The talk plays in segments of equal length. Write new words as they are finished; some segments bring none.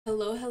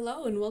Hello,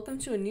 and welcome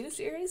to a new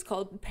series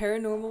called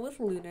Paranormal with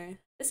Lunar.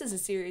 This is a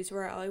series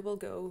where I will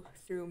go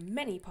through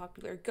many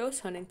popular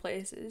ghost hunting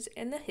places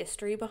and the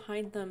history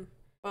behind them.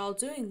 While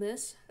doing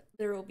this,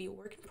 there will be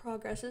work in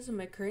progresses in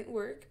my current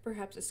work.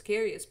 Perhaps the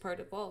scariest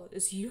part of all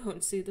is you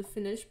won't see the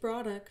finished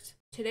product.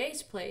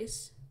 Today's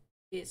place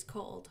is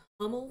called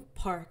Hummel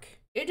Park.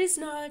 It is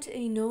not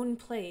a known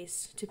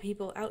place to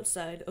people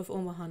outside of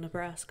Omaha,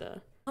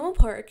 Nebraska. Hummel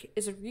Park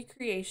is a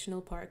recreational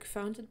park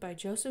founded by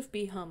Joseph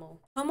B.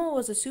 Hummel. Hummel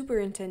was a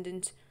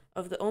superintendent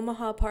of the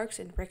Omaha Parks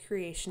and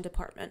Recreation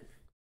Department.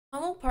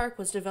 Hummel Park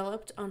was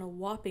developed on a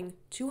whopping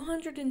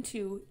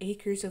 202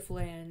 acres of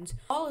land,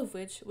 all of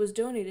which was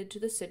donated to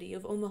the city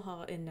of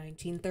Omaha in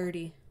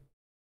 1930.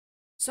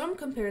 Some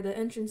compare the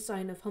entrance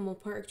sign of Hummel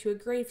Park to a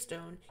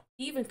gravestone,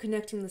 even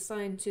connecting the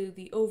sign to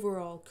the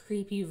overall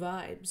creepy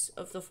vibes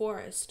of the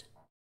forest.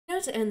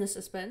 Now to end the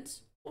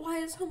suspense, why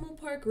is Hummel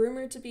Park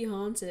rumored to be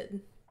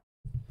haunted?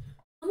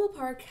 Hummel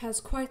Park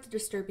has quite the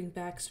disturbing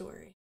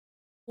backstory.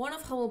 One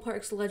of Hummel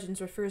Park's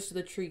legends refers to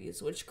the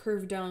trees, which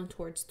curve down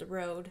towards the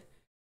road.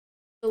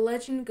 The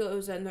legend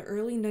goes that in the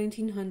early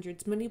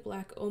 1900s, many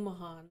black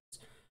Omahans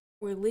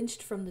were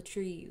lynched from the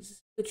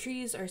trees. The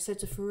trees are said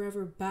to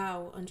forever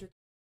bow under their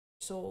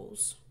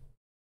souls.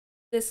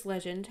 This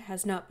legend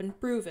has not been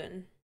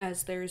proven,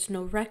 as there is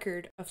no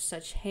record of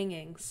such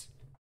hangings.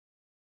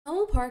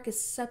 Hummel Park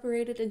is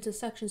separated into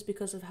sections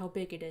because of how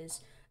big it is.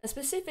 A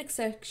specific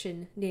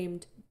section,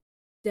 named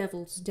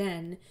Devil's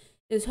Den,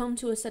 is home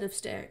to a set of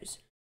stairs.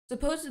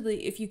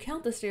 Supposedly, if you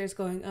count the stairs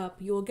going up,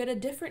 you will get a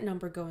different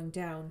number going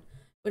down,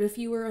 but if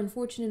you were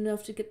unfortunate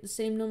enough to get the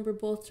same number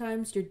both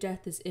times, your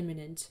death is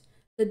imminent.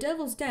 The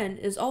Devil's Den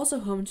is also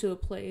home to a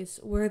place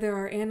where there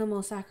are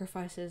animal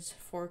sacrifices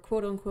for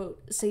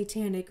quote-unquote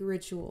satanic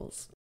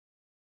rituals.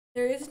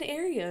 There is an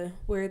area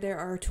where there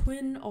are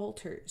twin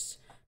altars.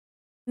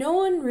 No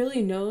one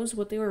really knows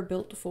what they were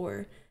built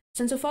for,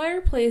 since a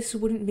fireplace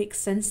wouldn't make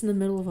sense in the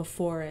middle of a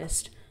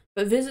forest,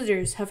 but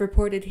visitors have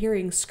reported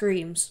hearing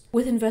screams.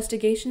 With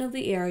investigation of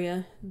the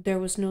area, there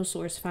was no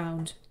source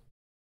found.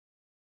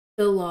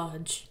 The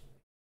Lodge.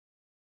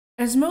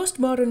 As most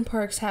modern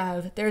parks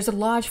have, there is a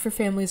lodge for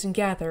families and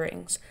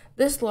gatherings.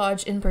 This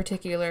lodge in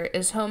particular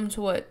is home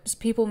to what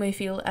people may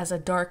feel as a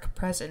dark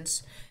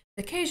presence.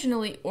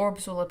 Occasionally,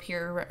 orbs will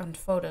appear around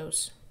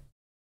photos.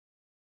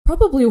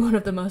 Probably one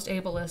of the most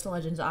ableist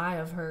legends I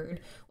have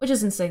heard, which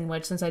isn't saying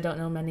much since I don't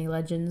know many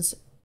legends,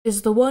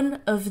 is the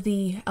one of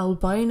the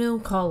albino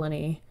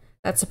colony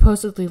that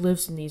supposedly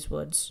lives in these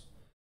woods.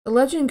 The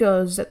legend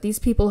goes that these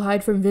people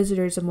hide from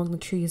visitors among the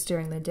trees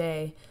during the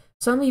day.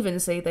 Some even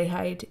say they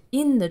hide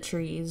in the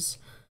trees,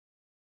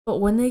 but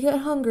when they get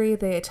hungry,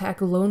 they attack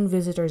lone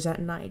visitors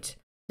at night.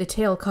 The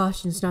tale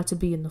cautions not to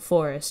be in the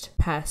forest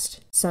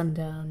past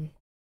sundown.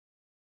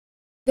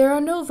 There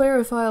are no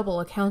verifiable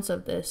accounts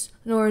of this,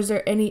 nor is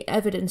there any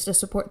evidence to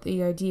support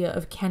the idea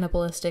of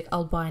cannibalistic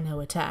albino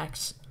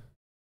attacks.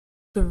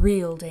 The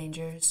real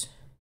dangers.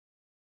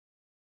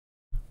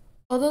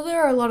 Although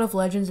there are a lot of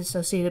legends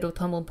associated with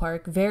Hummel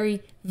Park,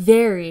 very,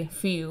 very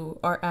few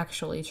are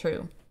actually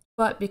true.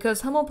 But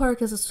because Hummel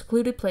Park is a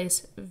secluded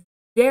place,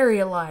 very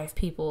alive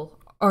people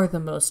are the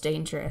most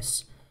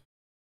dangerous.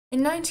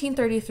 In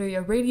 1933,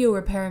 a radio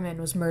repairman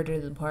was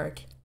murdered in the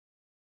park.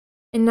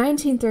 In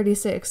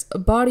 1936, a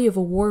body of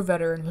a war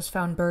veteran was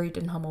found buried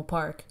in Hummel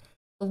Park.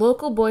 The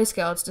local Boy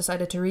Scouts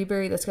decided to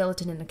rebury the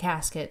skeleton in a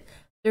casket.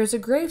 There is a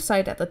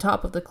gravesite at the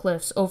top of the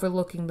cliffs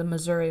overlooking the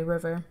Missouri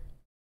River.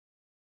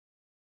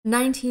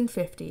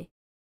 1950.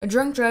 A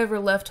drunk driver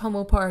left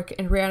Hummel Park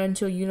and ran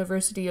into a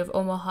University of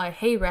Omaha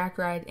hayrack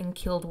ride and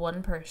killed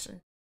one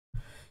person.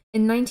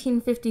 In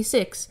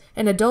 1956,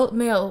 an adult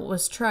male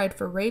was tried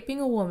for raping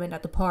a woman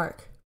at the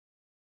park.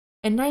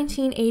 In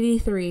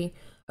 1983,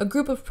 a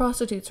group of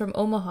prostitutes from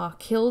Omaha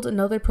killed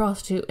another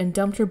prostitute and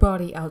dumped her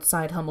body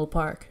outside Hummel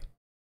Park.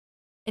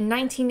 In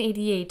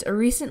 1988, a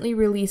recently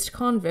released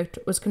convict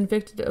was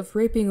convicted of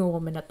raping a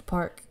woman at the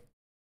park.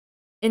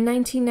 In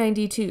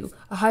 1992,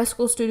 a high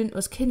school student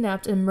was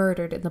kidnapped and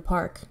murdered in the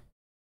park.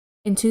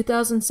 In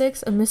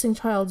 2006, a missing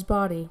child's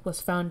body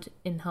was found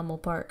in Hummel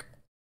Park.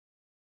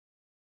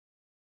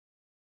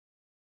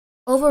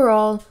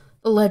 Overall,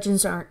 the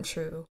legends aren't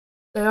true.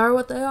 They are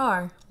what they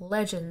are,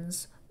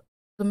 legends.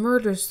 The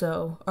murders,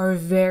 though, are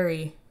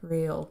very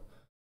real.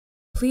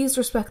 Please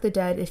respect the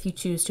dead if you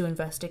choose to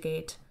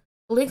investigate.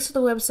 The links to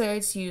the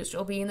websites used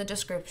will be in the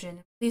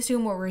description. Please do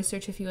more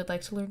research if you would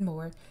like to learn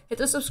more. Hit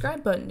the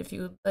subscribe button if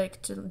you would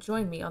like to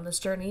join me on this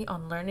journey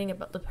on learning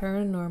about the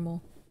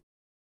paranormal.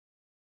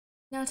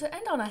 Now, to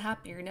end on a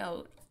happier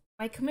note,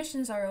 my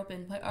commissions are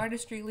open. My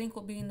artistry link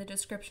will be in the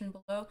description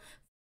below.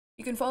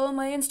 You can follow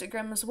my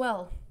Instagram as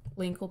well.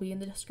 Link will be in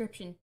the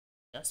description,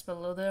 just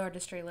below the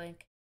artistry link.